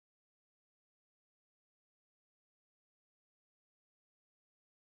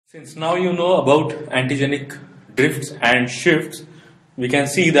Since now you know about antigenic drifts and shifts, we can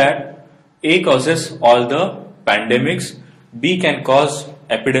see that A causes all the pandemics, B can cause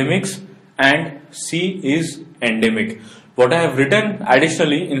epidemics, and C is endemic. What I have written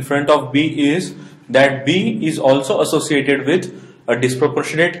additionally in front of B is that B is also associated with a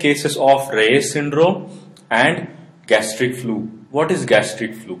disproportionate cases of Reyes syndrome and gastric flu. What is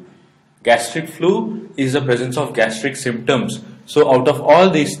gastric flu? Gastric flu is the presence of gastric symptoms. So out of all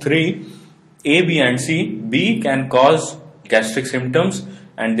these three, A, B and C, B can cause gastric symptoms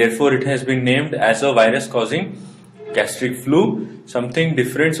and therefore it has been named as a virus causing gastric flu, something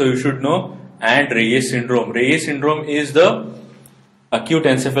different, so you should know. And Reyes syndrome. Reyes syndrome is the acute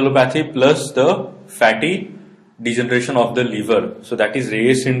encephalopathy plus the fatty degeneration of the liver. So that is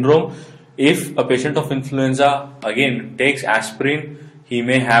Reyes syndrome. If a patient of influenza again takes aspirin, he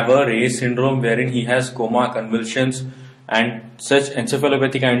may have a Reyes syndrome wherein he has coma, convulsions and such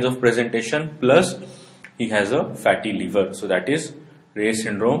encephalopathy kinds of presentation, plus he has a fatty liver. So that is Reyes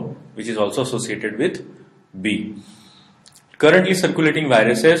syndrome, which is also associated with B. Currently circulating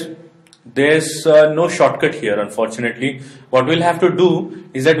viruses, there's no shortcut here unfortunately. What we'll have to do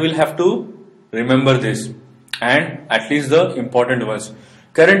is that we'll have to remember this and at least the important ones.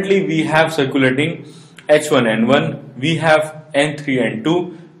 Currently we have circulating H1N1, we have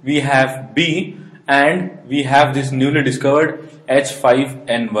N3N2, we have B, and we have this newly discovered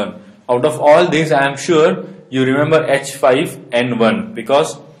H5N1. Out of all these, I am sure you remember H5N1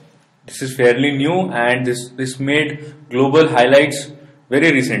 because this is fairly new and this made global highlights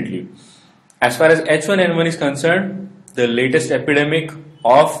very recently. As far as H1N1 is concerned, the latest epidemic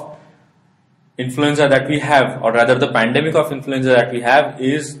of influenza that we have, or rather the pandemic of influenza that we have,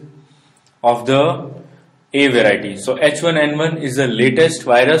 is of the A variety. So H1N1 is the latest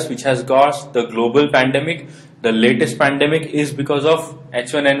virus which has caused the global pandemic. The latest pandemic is because of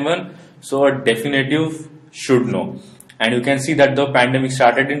H1N1, so a definitive should know. And you can see that the pandemic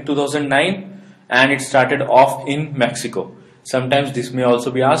started in 2009 and it started off in Mexico. Sometimes this may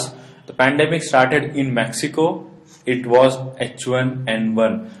also be asked. The pandemic started in Mexico. It was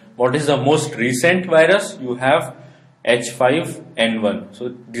H1N1. What is the most recent virus? You have H5N1.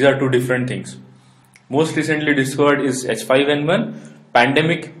 So these are two different things. Most recently discovered is H5N1.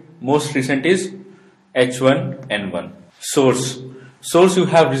 Pandemic most recent is H1N1. Source. Source, you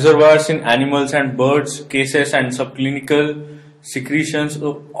have reservoirs in animals and birds, cases and subclinical secretions,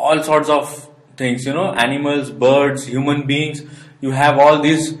 all sorts of things, animals, birds, human beings. You have all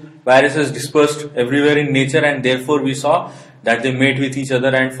these viruses dispersed everywhere in nature and therefore we saw that they mate with each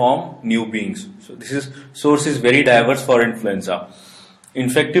other and form new beings. So source is very diverse for influenza.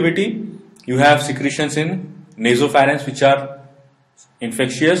 Infectivity, you have secretions in nasopharynx which are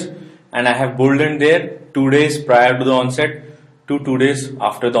infectious, and I have boldened there 2 days prior to the onset to 2 days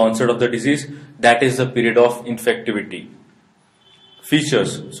after the onset of the disease. That is the period of infectivity.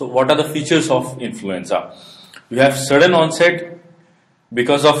 Features. So what are the features of influenza? You have sudden onset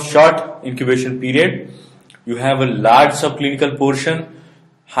because of short incubation period. You have a large subclinical portion,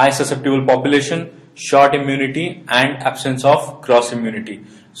 high susceptible population, short immunity and absence of cross immunity.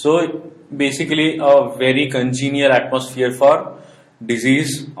 So basically a very congenial atmosphere for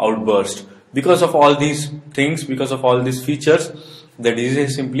disease outburst. Because of all these things, because of all these features, the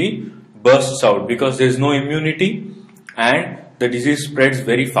disease simply bursts out because there is no immunity and the disease spreads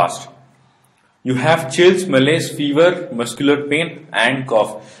very fast. You have chills, malaise, fever, muscular pain and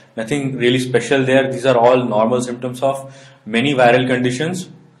cough. Nothing really special there. These are all normal symptoms of many viral conditions.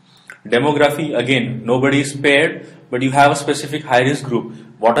 Demography, again, nobody is spared, but you have a specific high risk group.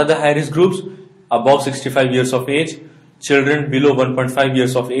 What are the high risk groups? Above 65 years of age, children below 1.5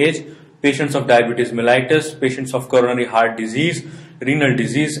 years of age, patients of diabetes mellitus, patients of coronary heart disease, renal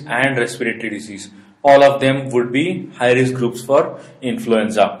disease and respiratory disease. All of them would be high risk groups for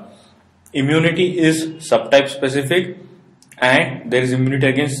influenza. Immunity is subtype specific and there is immunity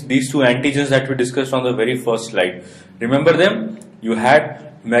against these two antigens that we discussed on the very first slide. Remember them? You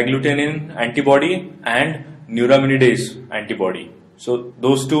had hemagglutinin antibody and neuraminidase antibody. So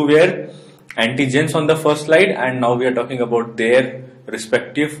those two were antigens on the first slide and now we are talking about their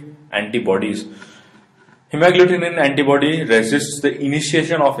respective antibodies. Hemagglutinin antibody resists the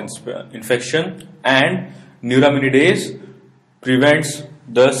initiation of infection and neuraminidase prevents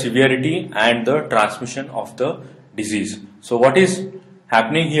the severity and the transmission of the disease. So what is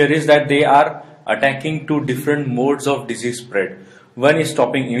happening here is that they are attacking two different modes of disease spread. One is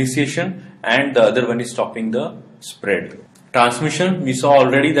stopping initiation and the other one is stopping the spread. Transmission, we saw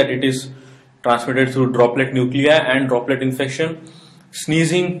already that it is transmitted through droplet nuclei and droplet infection.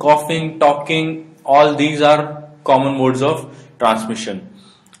 Sneezing, coughing, talking, all these are common modes of transmission.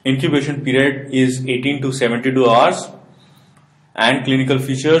 Incubation period is 18 to 72 hours. And clinical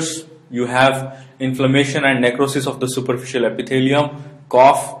features, you have inflammation and necrosis of the superficial epithelium,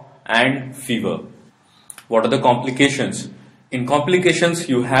 cough and fever. What are the complications? In complications,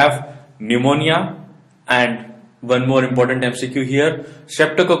 you have pneumonia, and one more important MCQ here.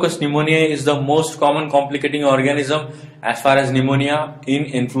 Streptococcus pneumoniae is the most common complicating organism as far as pneumonia in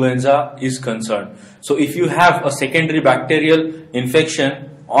influenza is concerned. So if you have a secondary bacterial infection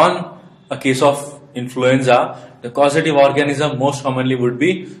on a case of influenza, the causative organism most commonly would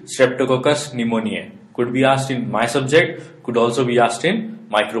be Streptococcus pneumoniae. Could be asked in my subject, could also be asked in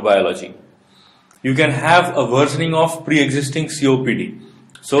microbiology. You can have a worsening of pre-existing COPD.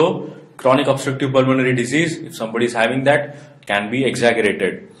 So chronic obstructive pulmonary disease, if somebody is having that, can be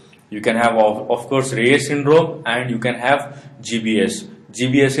exaggerated. You can have of course Reyes syndrome, and you can have GBS.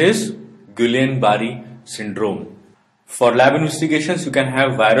 GBS is Guillain-Barré syndrome. For lab investigations, you can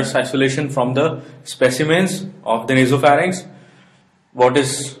have virus isolation from the specimens of the nasopharynx. What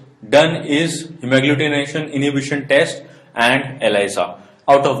is done is hemagglutination inhibition test and ELISA.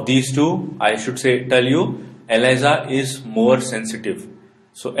 Out of these two, I should tell you, ELISA is more sensitive.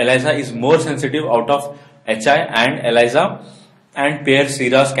 So ELISA is more sensitive out of HI and ELISA, and pair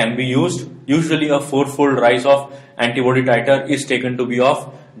seras can be used. Usually a 4-fold rise of antibody titer is taken to be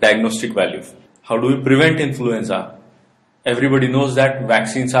of diagnostic value. How do we prevent influenza? Everybody knows that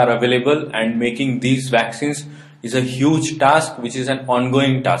vaccines are available, and making these vaccines is a huge task, which is an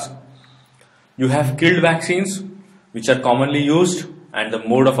ongoing task. You have killed vaccines which are commonly used, and the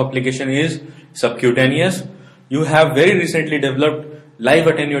mode of application is subcutaneous. You have very recently developed live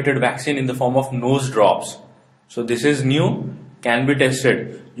attenuated vaccine in the form of nose drops. So this is new, can be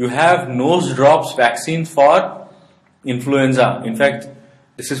tested. You have nose drops vaccine for influenza. In fact,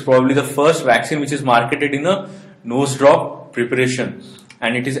 this is probably the first vaccine which is marketed in a nose drop preparation,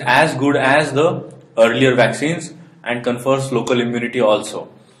 and it is as good as the earlier vaccines and confers local immunity also.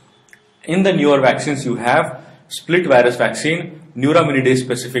 In the newer vaccines, you have split virus vaccine, neuraminidase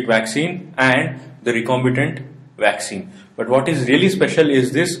specific vaccine, and the recombinant vaccine. But what is really special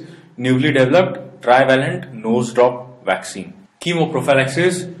is this newly developed trivalent nose drop vaccine.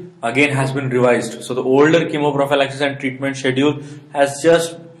 Chemoprophylaxis again has been revised. So the older chemoprophylaxis and treatment schedule has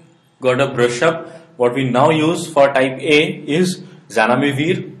just got a brush up. What we now use for type A is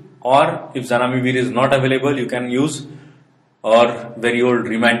zanamivir, or if zanamivir is not available, you can use or very old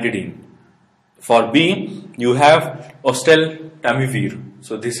rimantadine. For B, you have oseltamivir.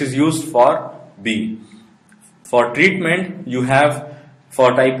 So this is used for B. For treatment, you have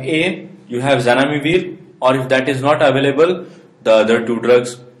for type A, you have zanamivir, or if that is not available, the other two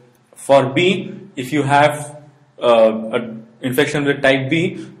drugs. For B, if you have an infection with type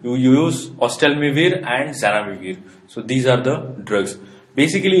B, you use oseltamivir and zanamivir. So these are the drugs.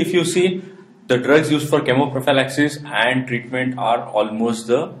 Basically, if you see, the drugs used for chemoprophylaxis and treatment are almost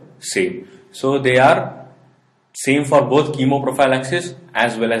the same. So they are same for both chemoprophylaxis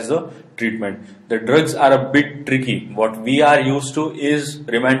as well as the treatment. The drugs are a bit tricky. What we are used to is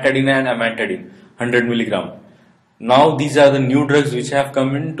rimantadine and amantadine, 100 milligram. Now these are the new drugs which have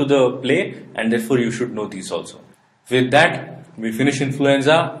come into the play, and therefore you should know these also. With that, we finish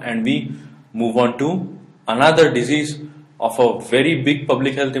influenza and we move on to another disease of a very big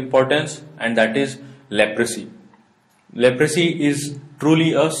public health importance, and that is leprosy. Leprosy is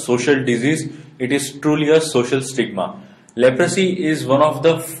truly a social disease. It is truly a social stigma. Leprosy is one of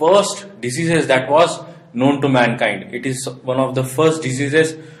the first diseases that was known to mankind. It is one of the first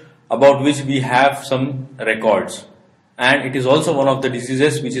diseases about which we have some records. And it is also one of the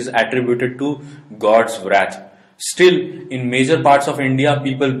diseases which is attributed to God's wrath. Still, in major parts of India,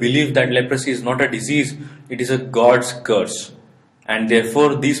 people believe that leprosy is not a disease, it is a God's curse. And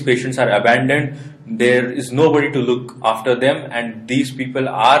therefore, these patients are abandoned. There is nobody to look after them, and these people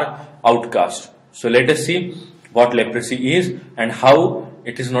are outcast. So let us see what leprosy is and how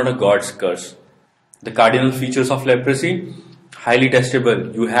it is not a God's curse. The cardinal features of leprosy: highly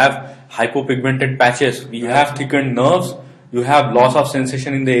testable. You have hypopigmented patches, you have thickened nerves, you have loss of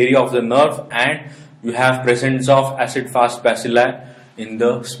sensation in the area of the nerve, and you have presence of acid-fast bacilli in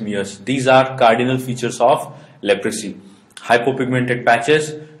the smears. These are cardinal features of leprosy: hypopigmented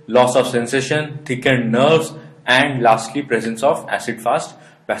patches, loss of sensation, thickened nerves, and lastly presence of acid-fast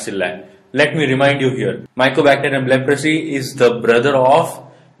bacilli. Let me remind you here, Mycobacterium leprosy is the brother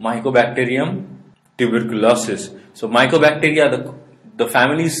of Mycobacterium tuberculosis. So Mycobacteria, the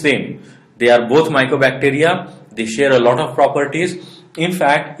family is same. They are both Mycobacteria. They share a lot of properties. In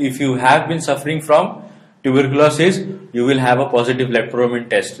fact, if you have been suffering from tuberculosis, you will have a positive lepromin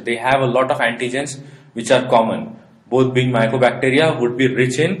test. They have a lot of antigens which are common. both being mycobacteria, would be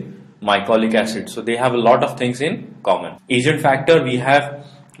rich in mycolic acid. So they have a lot of things in common. Agent factor, we have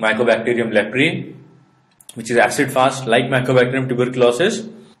Mycobacterium leprae, which is acid fast like Mycobacterium tuberculosis.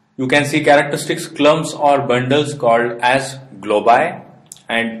 You can see characteristics clumps or bundles called as globi.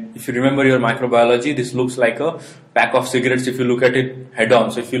 And if you remember your microbiology, this looks like a pack of cigarettes if you look at it head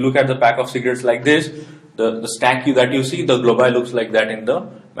on. So if you look at the pack of cigarettes like this, the stack that you see, the globi looks like that in the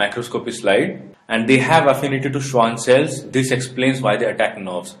microscopy slide. And they have affinity to Schwann cells. This explains why they attack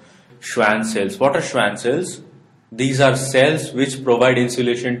nerves. Schwann cells. What are Schwann cells? These are cells which provide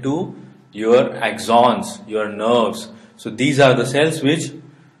insulation to your axons, your nerves. So these are the cells which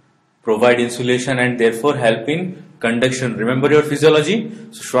provide insulation and therefore help in conduction. Remember your physiology?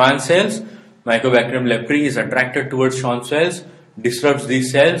 So Schwann cells, Mycobacterium leprae is attracted towards Schwann cells, disrupts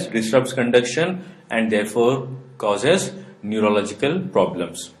these cells, disrupts conduction and therefore causes neurological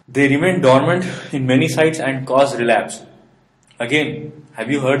problems. They remain dormant in many sites and cause relapse. Again, have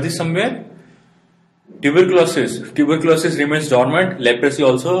you heard this somewhere? Tuberculosis remains dormant, leprosy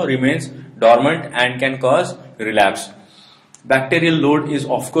also remains dormant and can cause relapse. Bacterial load is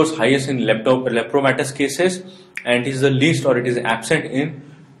of course highest in lepromatous cases and is the least or it is absent in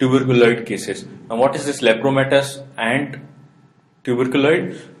tuberculoid cases. Now what is this lepromatous and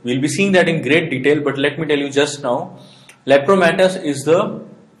tuberculoid? We'll be seeing that in great detail, but let me tell you just now, lepromatous is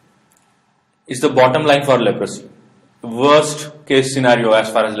the bottom line for leprosy. Worst case scenario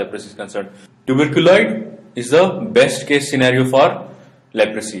as far as leprosy is concerned. Tuberculoid is the best case scenario for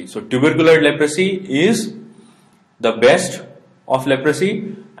leprosy. So tuberculoid leprosy is the best of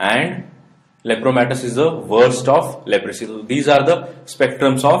leprosy and lepromatous is the worst of leprosy. So these are the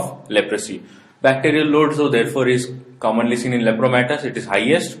spectrums of leprosy. Bacterial load, so therefore is commonly seen in lepromatous, it is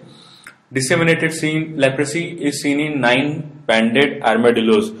highest. Disseminated leprosy is seen in 9-banded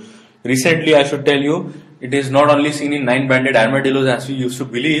armadillos. Recently, I should tell you, it is not only seen in 9-banded armadillos as we used to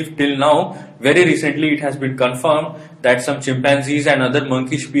believe till now. Very recently, it has been confirmed that some chimpanzees and other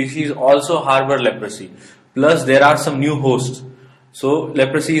monkey species also harbor leprosy. Plus, there are some new hosts. So,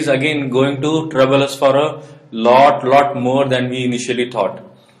 leprosy is again going to trouble us for a lot more than we initially thought.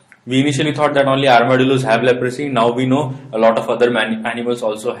 We initially thought that only armadillos have leprosy. Now we know a lot of other animals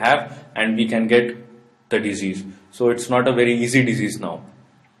also have and we can get the disease. So, it's not a very easy disease now.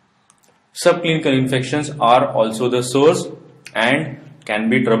 Subclinical infections are also the source and can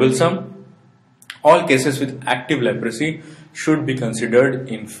be troublesome. All cases with active leprosy should be considered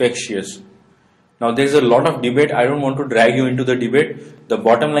infectious. Now there is a lot of debate. I don't want to drag you into the debate. The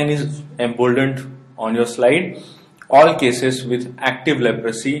bottom line is emboldened on your slide. All cases with active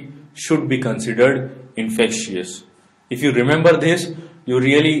leprosy should be considered infectious. If you remember this, you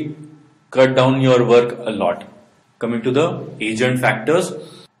really cut down your work a lot. Coming to the agent factors.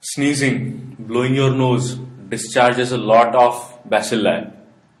 Sneezing, blowing your nose discharges a lot of bacilli.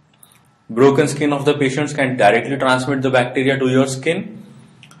 Broken skin of the patients can directly transmit the bacteria to your skin.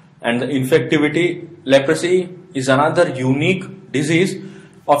 And the infectivity, leprosy is another unique disease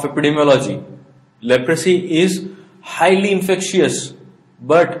of epidemiology. Leprosy is highly infectious,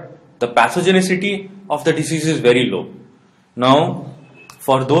 but the pathogenicity of the disease is very low. Now,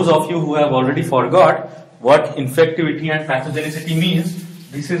 for those of you who have already forgot what infectivity and pathogenicity means,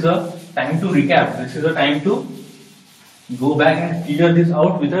 this is a time to recap. This is a time to go back and figure this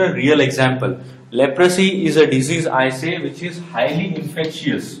out with a real example. Leprosy is a disease, I say, which is highly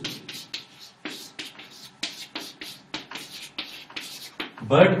infectious.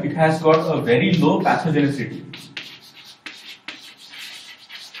 But it has got a very low pathogenicity.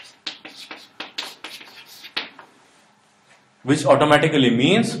 Which automatically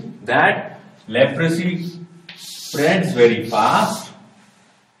means that leprosy spreads very fast.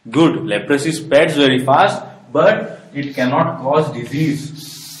 Good, leprosy spreads very fast, but it cannot cause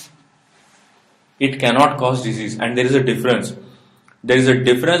disease. It cannot cause disease, and there is a difference. There is a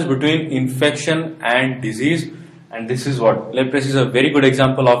difference between infection and disease, and this is what leprosy is a very good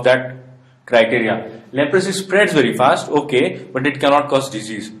example of that criteria. Leprosy spreads very fast, okay, but it cannot cause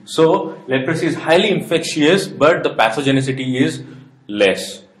disease. So, leprosy is highly infectious, but the pathogenicity is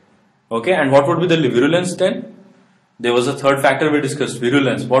less. Okay, and what would be the virulence then? There was a third factor we discussed,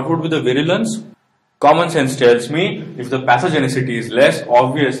 virulence. What would be the virulence? Common sense tells me if the pathogenicity is less,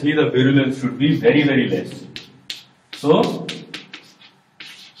 obviously the virulence should be very less. So,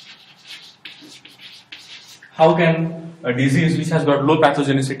 how can a disease which has got low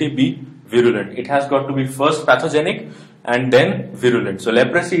pathogenicity be virulent? It has got to be first pathogenic and then virulent. So,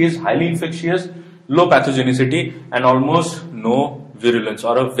 leprosy is highly infectious, low pathogenicity and almost no virulence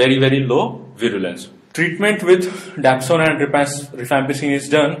or a very low virulence. Treatment with dapsone and rifampicin is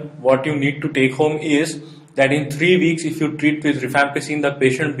done. What you need to take home is that in 3 weeks, if you treat with rifampicin, the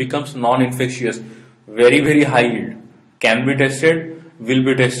patient becomes non-infectious. Very high yield. Can be tested, will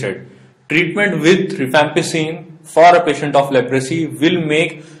be tested. Treatment with rifampicin for a patient of leprosy will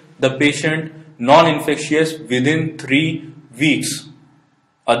make the patient non-infectious within 3 weeks.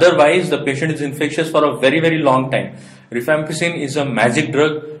 Otherwise, the patient is infectious for a very long time. Rifampicin is a magic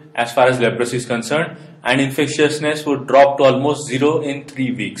drug as far as leprosy is concerned, and infectiousness would drop to almost 0 in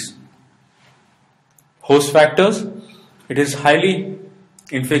 3 weeks. Host factors, it is highly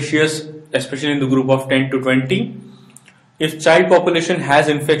infectious, especially in the group of 10 to 20. If child population has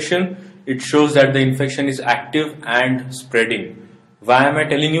infection, it shows that the infection is active and spreading. Why am I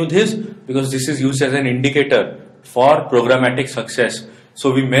telling you this? Because this is used as an indicator for programmatic success.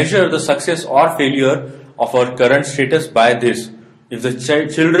 So we measure the success or failure of our current status by this. If the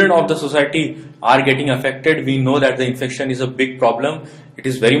children of the society are getting affected, we know that the infection is a big problem. It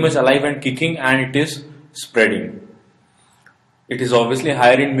is very much alive and kicking, and it is spreading. It is obviously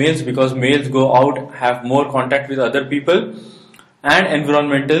higher in males because males go out, have more contact with other people, and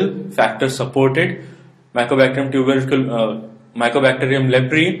environmental factors support it. Mycobacterium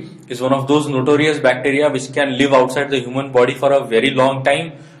leprae is one of those notorious bacteria which can live outside the human body for a very long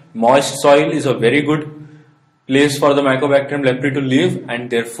time. Moist soil is a very good place for the Mycobacterium leprae to live, and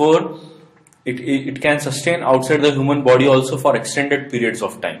therefore it can sustain outside the human body also for extended periods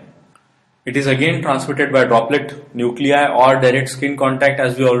of time. It is again transmitted by droplet nuclei or direct skin contact,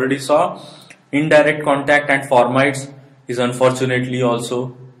 as we already saw. Indirect contact and formites is unfortunately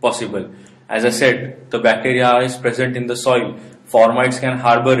also possible. As I said, the bacteria is present in the soil. Formites can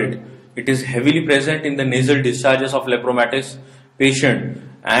harbor it. It is heavily present in the nasal discharges of lepromatous patient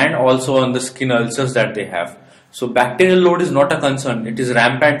and also on the skin ulcers that they have. So bacterial load is not a concern. It is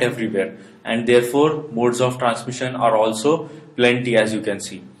rampant everywhere, and therefore modes of transmission are also plenty, as you can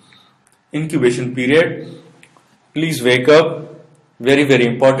see. Incubation period. Please wake up. Very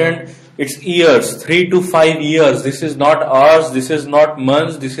important. It's years, 3 to 5 years. This is not hours, this is not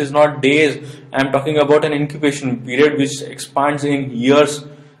months, this is not days. I am talking about an incubation period which expands in years.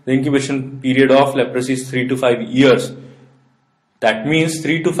 The incubation period of leprosy is 3 to 5 years. That means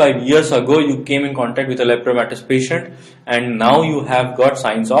 3 to 5 years ago you came in contact with a lepromatous patient, and now you have got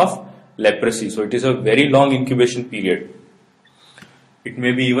signs of leprosy. So it is a very long incubation period. It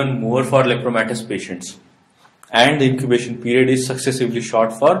may be even more for lepromatous patients. And the incubation period is successively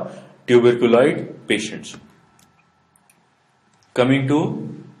short for tuberculoid patients. Coming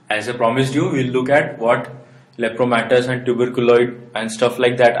to, as I promised you, we'll look at what lepromatous and tuberculoid and stuff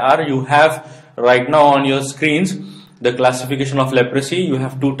like that are. You have right now on your screens the classification of leprosy. You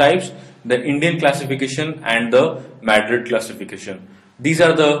have two types, the Indian classification and the Madrid classification. These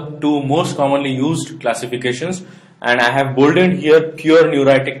are the two most commonly used classifications, and I have boldened here pure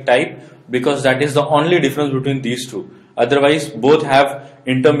neuritic type because that is the only difference between these two. Otherwise, both have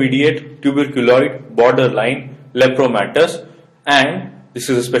intermediate, tuberculoid, borderline, lepromatous, and this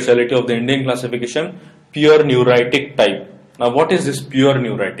is a specialty of the Indian classification, pure neuritic type. Now, what is this pure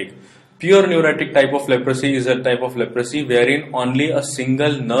neuritic? Pure neuritic type of leprosy is a type of leprosy wherein only a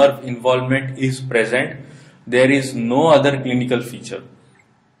single nerve involvement is present. There is no other clinical feature.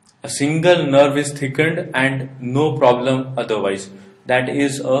 A single nerve is thickened and no problem otherwise. That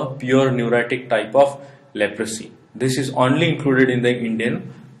is a pure neuritic type of leprosy. This is only included in the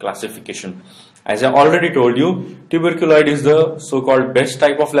Indian classification. As I already told you, tuberculoid is the so-called best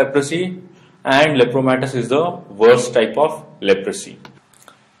type of leprosy and lepromatous is the worst type of leprosy.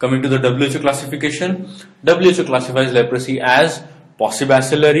 Coming to the WHO classification, WHO classifies leprosy as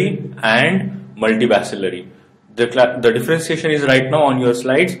paucibacillary and multibacillary. The differentiation is right now on your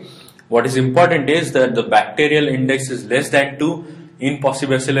slides. What is important is that the bacterial index is less than 2 in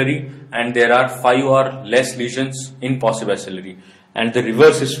paucibacillary and there are 5 or less lesions in paucibacillary, and the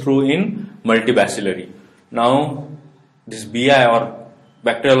reverse is true in multibacillary. Now this BI or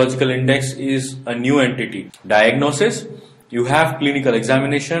bacteriological index is a new entity. Diagnosis, you have clinical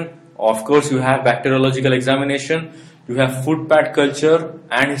examination, of course you have bacteriological examination, you have foot pad culture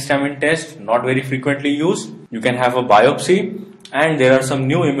and histamine test, not very frequently used. You can have a biopsy, and there are some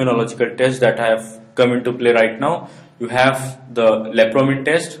new immunological tests that have come into play right now. You have the lepromin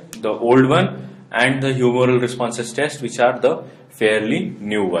test, the old one, and the humoral responses test, which are the fairly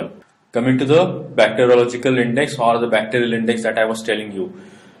new one. Coming to the bacteriological index or the bacterial index that I was telling you.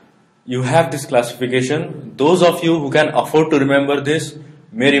 You have this classification. Those of you who can afford to remember this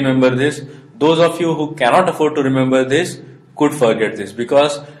may remember this. Those of you who cannot afford to remember this could forget this,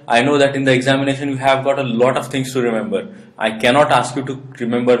 because I know that in the examination you have got a lot of things to remember. I cannot ask you to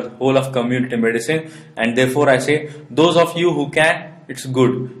remember the whole of community medicine, and therefore I say those of you who can, it's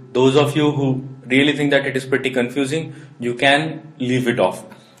good. those of you who really think that it is pretty confusing, you can leave it off.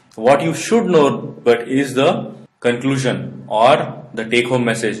 What you should know but is the conclusion or the take home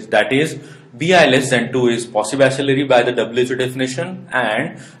message, that is BI less than 2 is possibacillary by the WHO definition,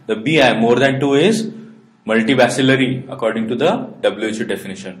 and the BI more than 2 is multibacillary according to the WHO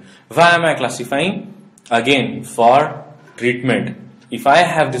definition. Why am I classifying? Again, for treatment. If I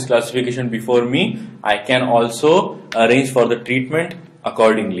have this classification before me, I can also arrange for the treatment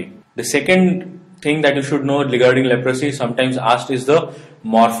accordingly. The second thing that you should know regarding leprosy, sometimes asked, is the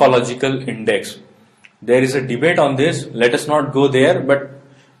morphological index. There is a debate on this. Let us not go there, but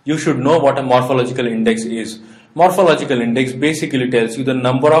you should know what a morphological index is. Morphological index basically tells you the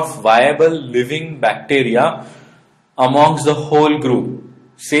number of viable living bacteria amongst the whole group.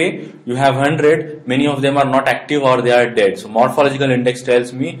 Say you have 100, many of them are not active or they are dead. So morphological index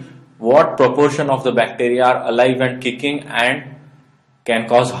tells me what proportion of the bacteria are alive and kicking and can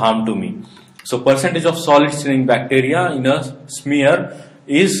cause harm to me. So percentage of solid staining bacteria in a smear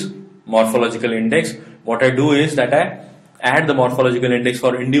is morphological index. What I do is that I add the morphological index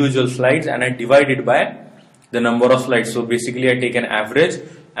for individual slides and I divide it by the number of slides. So basically I take an average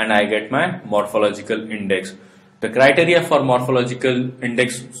and I get my morphological index. The criteria for morphological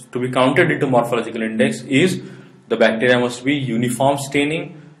index to be counted into morphological index is the bacteria must be uniform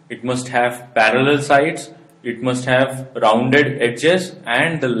staining, it must have parallel sides, it must have rounded edges,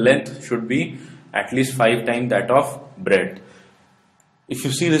 and the length should be at least 5 times that of breadth. If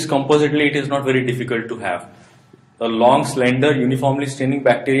you see this compositely, it is not very difficult to have a long, slender, uniformly staining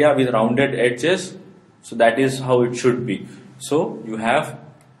bacteria with rounded edges. So that is how it should be. So you have,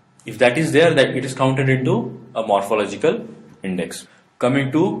 if that is there, that it is counted into a morphological index.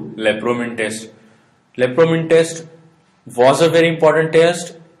 Coming to Lepromin test. Lepromin test was a very important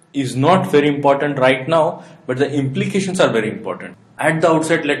test, is not very important right now, but the implications are very important. At the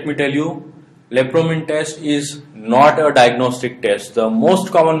outset, let me tell you, Lepromin test is not a diagnostic test. The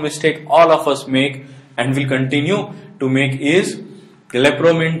most common mistake all of us make and will continue to make is the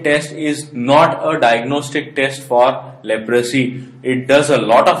Lepromin test is not a diagnostic test for leprosy. It does a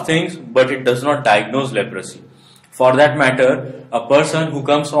lot of things, but it does not diagnose leprosy. For that matter, a person who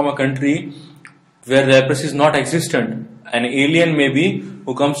comes from a country where leprosy is not existent, an alien maybe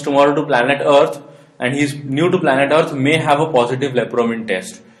who comes tomorrow to planet Earth and he is new to planet Earth, may have a positive Lepromin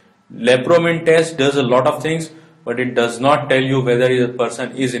test. Lepromin test does a lot of things, but it does not tell you whether the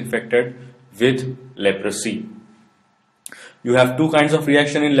person is infected with leprosy. You have two kinds of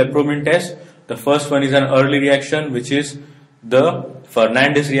reaction in Lepromin test. The first one is an early reaction, which is the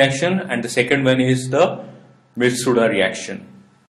Fernandez reaction, and the second one is the Mitsuda reaction.